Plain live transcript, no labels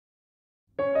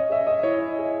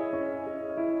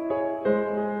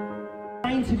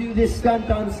trying to do this stunt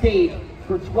on stage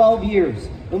for 12 years,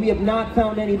 and we have not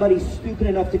found anybody stupid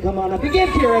enough to come on up and give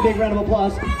Kira a big round of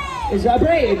applause. Is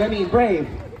brave.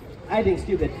 I think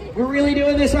stupid. We're really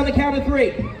doing this on the count of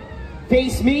 3.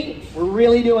 Face me, we're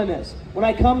really doing this. When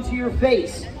I come to your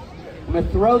face, I'm gonna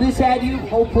throw this at you.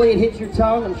 Hopefully it hits your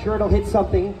tongue. I'm sure it'll hit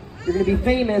something. You're gonna be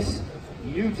famous,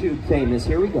 YouTube famous.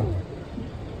 Here we go.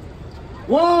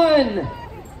 1,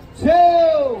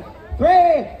 2,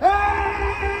 3.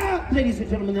 Ah! Ladies and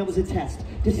gentlemen, that was a test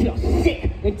to see how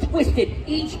sick and twisted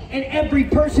each and every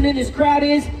person in this crowd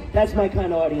is. That's my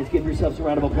kind of audience. Give yourselves a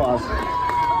round of applause.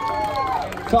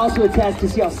 It's also a test to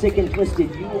see how sick and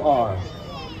twisted you are.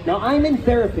 Now, I'm in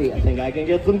therapy. I think I can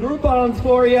get some Groupons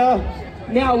for you.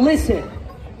 Now, listen.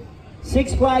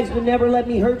 Six Flags would never let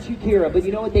me hurt you, Kira. But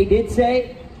you know what they did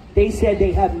say? They said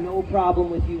they have no problem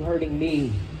with you hurting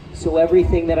me. So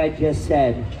everything that I just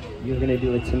said, you're going to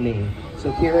do it to me.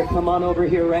 So, Kira, come on over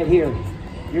here, right here.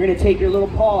 You're going to take your little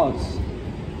paws.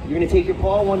 You're going to take your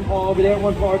paw, one paw over there,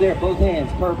 one paw over there. Both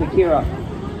hands. Perfect, Kira.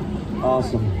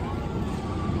 Awesome.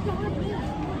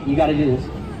 You got to do this.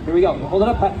 Here we go. Hold it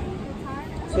up.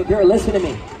 So, Kira, listen to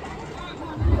me.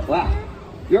 Wow.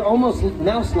 You're almost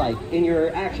mouse-like in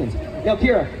your actions. Now,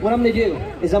 Kira, what I'm going to do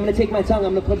is I'm going to take my tongue.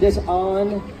 I'm going to put this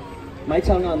on my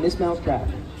tongue on this mouse trap.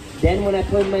 Then when I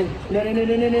put my... No.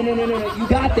 You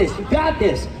got this. You got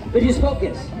this. But just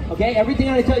focus, okay? Everything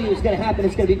I'm going to tell you is going to happen.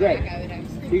 It's going to be great.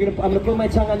 So I'm going to put my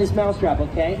tongue on this mouse trap,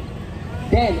 okay?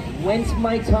 Then, once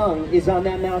my tongue is on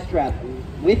that mouse trap,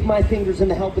 with my fingers and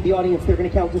the help of the audience, they're going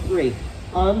to count to 3.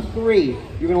 On 3,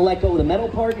 you're going to let go of the metal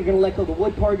part, you're going to let go of the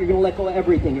wood part, you're going to let go of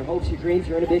everything. Your hopes, your dreams,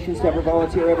 your inhibitions to ever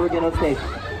volunteer ever again on stage.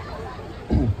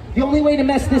 The only way to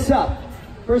mess this up,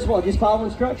 first of all, just follow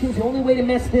instructions. The only way to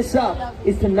mess this up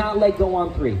is to not let go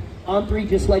on 3. On 3,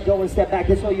 just let go and step back.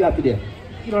 That's all you have to do.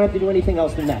 You don't have to do anything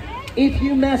else than that. If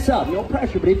you mess up, no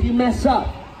pressure, but if you mess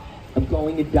up, I'm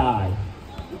going to die.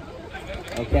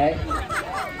 Okay?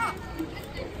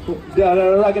 No,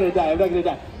 I'm not going to die. I'm not going to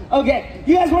die. Okay,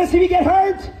 you guys want to see me get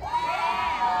hurt?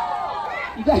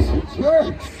 You guys are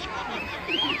jerks.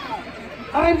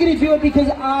 I'm going to do it because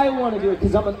I want to do it,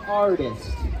 because I'm an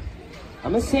artist.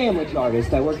 I'm a sandwich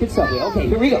artist. I work at Subway. Okay,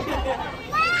 here we go.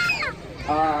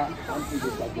 I'm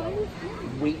just like that.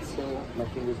 Wait till my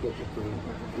fingers get to free.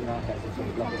 Do not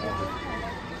hesitate. Let me know.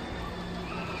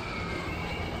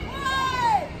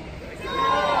 3, 2,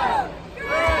 1.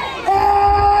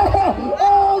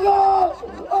 Oh no!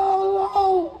 Oh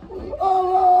no! Oh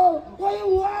no! Why are you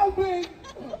laughing?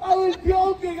 I was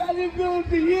joking. I didn't do it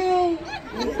to you.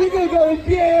 You're gonna go to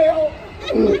jail.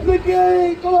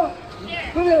 Security, come on.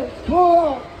 Come here. Hold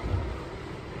on.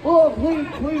 Hold on,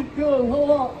 please, do it. Hold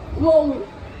on. Slowly.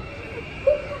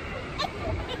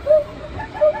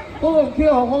 Hold on,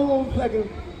 Kira. Hold on a second.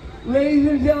 Ladies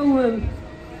and gentlemen,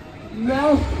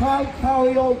 Mouse Pie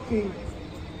Karaoke.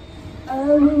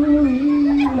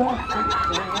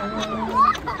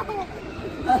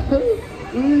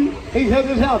 Hey, check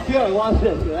this out, Kira, watch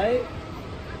this, right?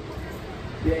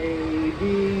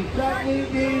 Baby,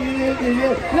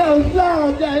 no,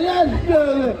 stop that, that's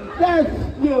stupid, that's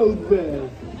stupid,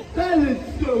 that is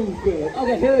stupid.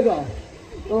 Okay, here we go.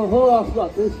 Oh, hold on,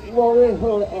 stop, this slowly,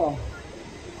 hold it off.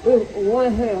 With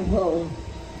one hand, hold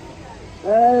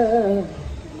it.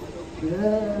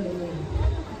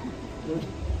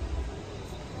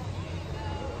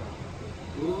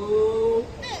 Ooh,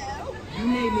 you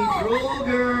made me drool,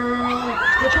 girl.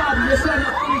 No problem, this time the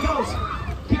phone goes.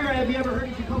 Kira, have you ever heard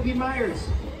of Jacoby Myers?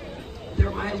 They're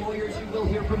my lawyers. You will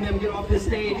hear from them. Get off this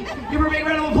stage. Give her a big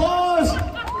round of applause.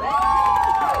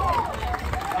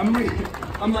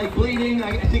 I'm like bleeding.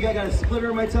 I think I got a splitter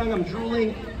in my tongue. I'm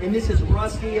drooling, and this is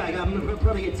rusty. I'm gonna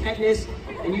probably get tetanus,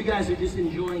 and you guys are just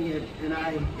enjoying it, and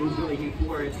I enjoy you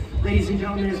for it. Ladies and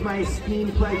gentlemen, it's my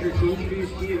esteemed pleasure to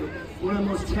introduce to you one of the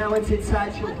most talented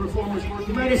sideshow performers working.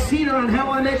 You might have seen her on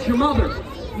How I Met Your Mother.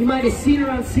 You might have seen her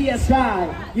on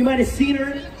CSI. You might have seen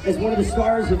her as one of the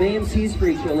stars of AMC's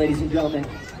Freak Show, ladies and gentlemen.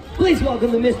 Please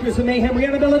welcome the Mistress of Mayhem,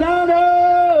 Rihanna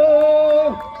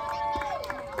Belladonna!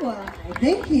 Why,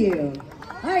 thank you.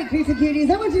 All right, Creeps and Cuties,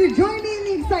 I want you to join me in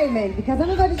the excitement because I'm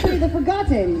about to show you the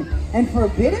forgotten and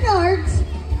forbidden art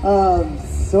of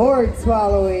sword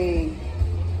swallowing.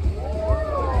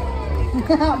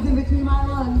 Out in between my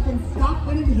lungs and stop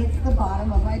when it hits the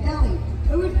bottom of my belly,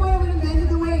 at which point I'm going to bend at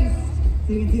the waist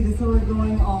so you can see the sword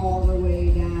going all the way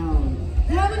down.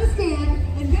 Then I'm going to stand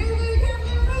and very, very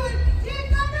carefully remove it. Give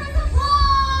thunderous applause!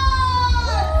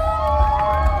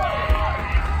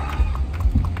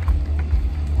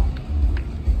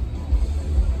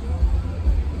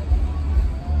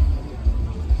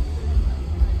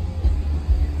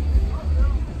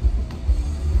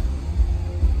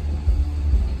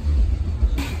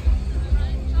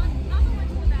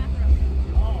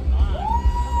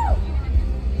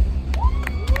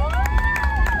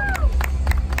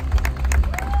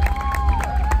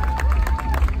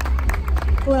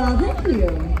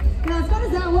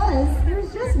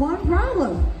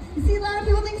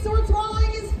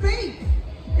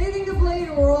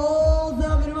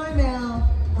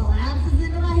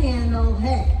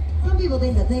 people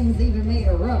think the thing's even made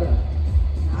of rubber.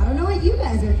 I don't know what you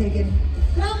guys are thinking,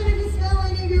 but I'm gonna dispel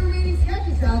any of your remaining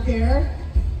skeptics out there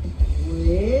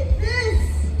with this.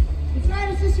 It's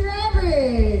right, it's just your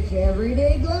average,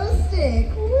 everyday glow stick.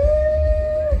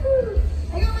 Woo!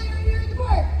 I got mine right here in the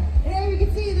park. And as you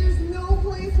can see, there's no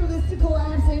place for this to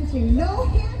collapse into. No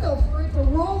handle for it to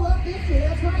roll up into.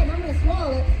 That's right, I'm gonna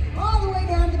swallow it all the way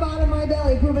down to the bottom of my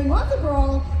belly, proving once and for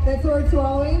all that sword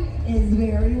swallowing is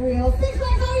very real. Six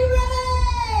Flags, are you ready?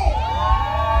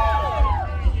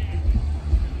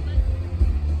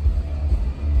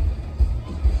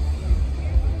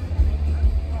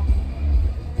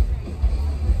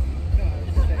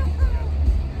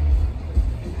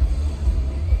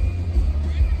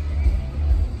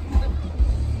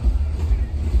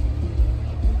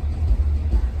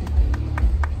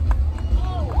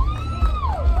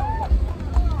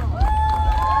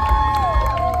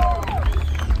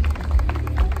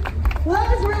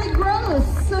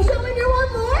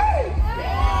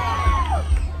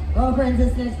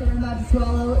 This next one I'm about to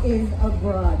swallow is a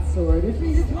broadsword, which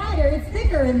means it's wider, it's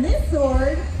thicker, and this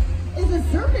sword is a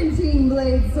serpentine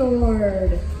blade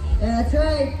sword. That's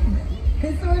right.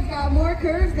 This sword's got more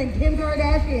curves than Kim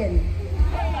Kardashian.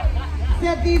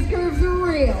 Except these curves are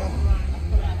real.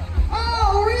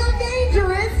 Oh, real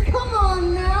dangerous? Come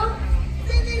on now.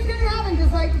 Same thing's gonna happen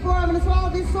just like before. I'm gonna swallow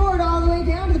this sword all the way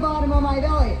down to the bottom of my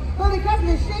belly. But because of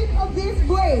the shape of this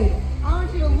blade, I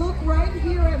want you to look right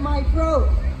here at my throat,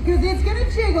 because it's gonna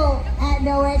jiggle at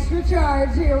no extra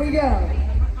charge. Here we go.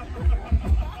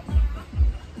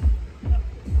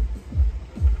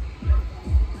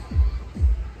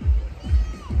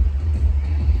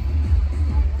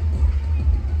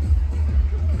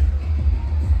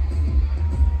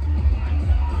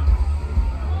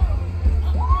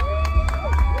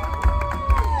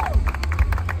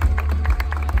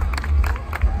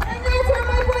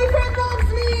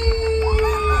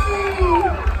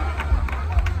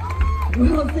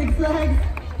 Well, Six Flags,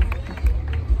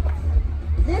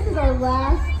 this is our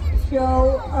last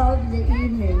show of the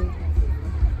evening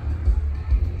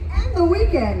and the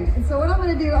weekend. And so what I'm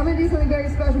going to do, I'm going to do something very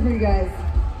special for you guys.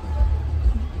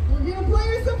 We're going to play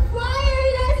with some fire.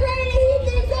 You guys ready to heat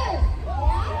things up?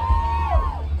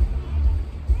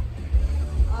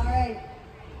 All right.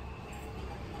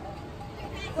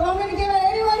 So I'm going to give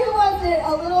anyone who wants it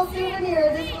a little souvenir,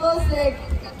 this glow stick.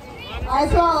 I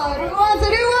swallowed. Who wants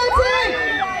it? Who wants it?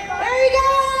 There you go!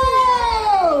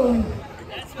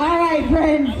 All right,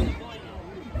 friends.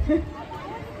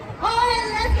 All right,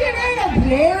 let's get ready to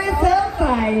play with some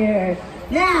fire.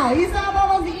 Now, you saw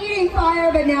Bubbles eating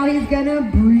fire, but now he's gonna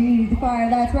breathe fire.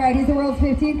 That's right, he's the world's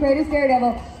 15th greatest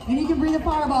daredevil, and he can breathe a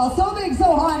fireball so big,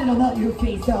 so hot, it'll melt your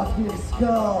face off your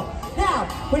skull. Now,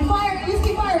 when you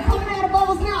see fire coming out of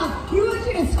Bubbles' mouth, you want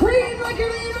you to scream like you're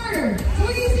being murdered. So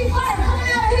when you see fire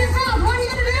coming out of his mouth, what are you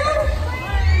gonna do?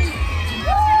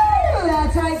 Woo!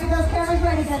 That's right, get those cameras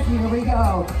ready, because here we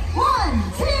go. 1,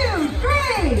 2, 3!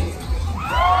 3, 2, 1!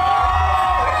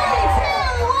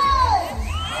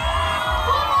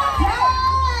 One more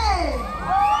time!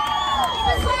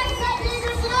 This flag, is that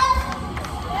dangerous enough?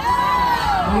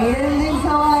 We didn't think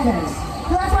so either.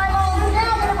 So that's why Bubbles is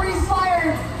now gonna breathe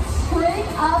fire straight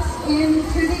up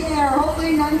into the air.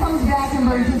 Hopefully none comes back and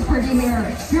burns his pretty mirror.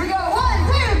 Here we go. 1,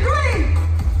 2, 3! 3,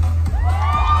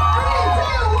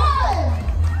 2, 1!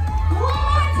 One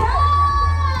more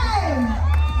time!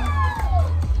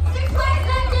 Six Flags,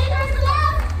 not dangerous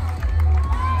enough?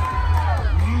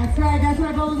 That's right. That's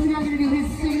why Bubbles is now going to do his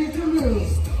signature move.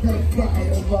 The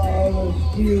fireball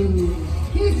dude.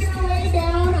 He's going to lay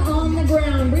down on the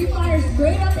ground. Breathe fire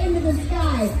straight up into the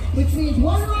sky, which means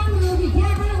one wrong move, he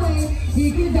can't run away,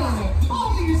 he could die.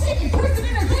 All for your secret person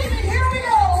entertainment, here we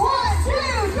go! 1, 2,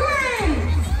 3! 3,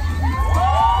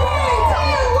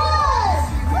 2, 1!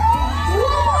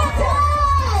 One more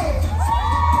time!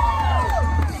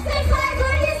 Six Flags,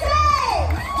 what do you say?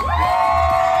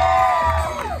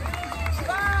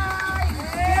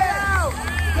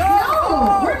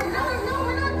 No,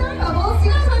 we're not done, Bubbles. You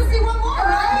guys want to see one more,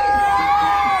 right?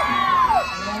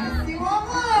 Let's see one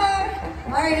more.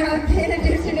 All right, now, in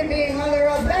addition to being one of the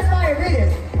world's best fire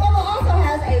breathers, Bubba also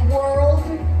has a world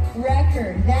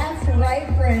record. That's right,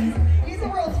 friends. He's the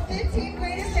world's 15th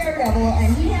greatest daredevil,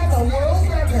 and he has a world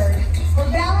record for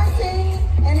balancing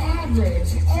an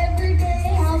average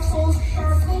everyday household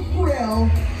charcoal grill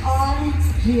on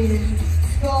his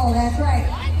skull. That's right.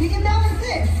 He can balance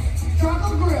this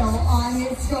charcoal grill on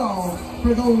his skull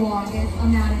for the longest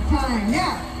amount of time.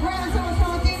 Now, we're having so much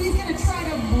fun with him, he's going to try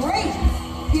to break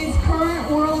his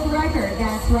current world record.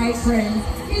 That's right, friends.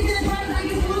 He's going to try to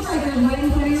break his world record right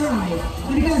in front of your eyes.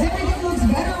 And because everything looks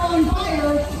better on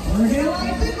fire, we're going to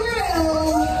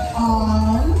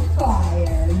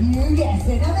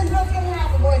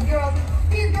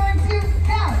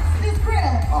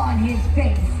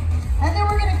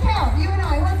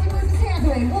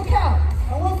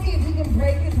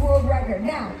record.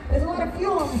 Now, there's a lot of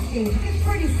fuel on the stage. It gets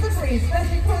pretty slippery,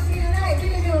 especially towards the end of the night. We're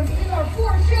doing this is our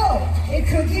 4th show. It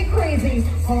could get crazy.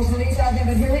 Hopefully it's out there,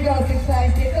 but here we go, Six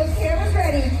Sides. Get those cameras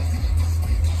ready.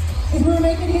 Because we're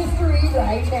making history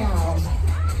right now.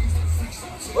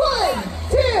 1,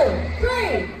 2,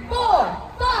 3,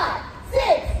 4, 5, 6,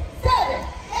 7,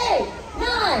 8,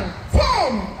 9,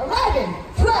 10, 11,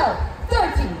 12,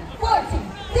 13, 14,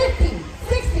 15,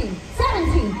 16,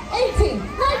 17, 18,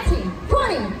 19,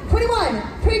 20, 21,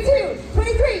 22,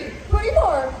 23,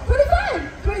 24,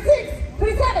 25, 26,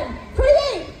 27,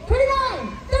 28,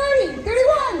 29, 30,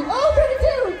 31, oh,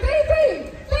 32,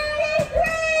 33, 33!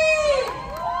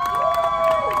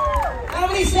 How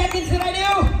many seconds did I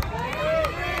do?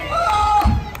 Oh,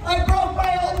 I broke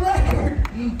my old record.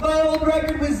 My old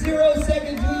record was 0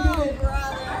 seconds.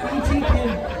 We did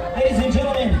it. Ladies and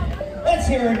gentlemen, let's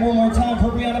hear it one more time for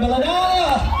Brianna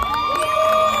Belladonna.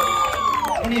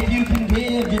 And if you can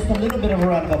give just a little bit of a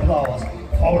round of applause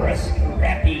for a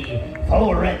scrappy,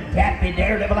 for a dappy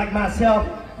daredevil like myself,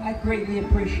 I greatly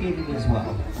appreciate it as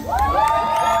well.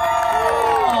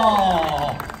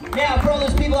 Oh. Now, for all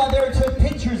those people out there who took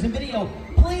pictures and video,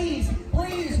 please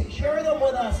share them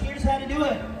with us. Here's how to do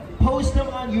it. Post them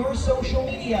on your social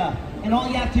media, and all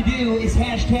you have to do is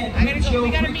hashtag Creepshow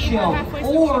Freak Show,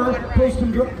 or post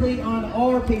them directly on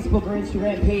our Facebook or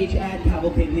Instagram page at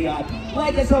Cavalcade Leon.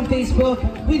 Like us on Facebook.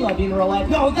 We love you in real life.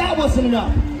 No, that wasn't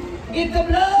enough. If the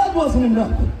blood wasn't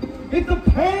enough, if the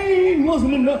pain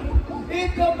wasn't enough,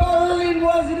 if the burning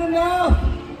wasn't enough,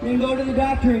 then go to the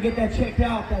doctor and get that checked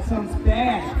out. That sounds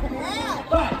bad.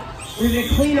 But we're gonna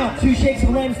clean up 2 shakes of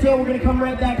a lamb's tail. We're gonna come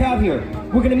right back out here.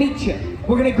 We're gonna meet you.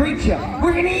 We're gonna greet you.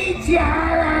 We're gonna eat you.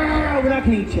 We're not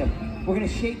gonna eat you. We're gonna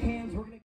shake hands.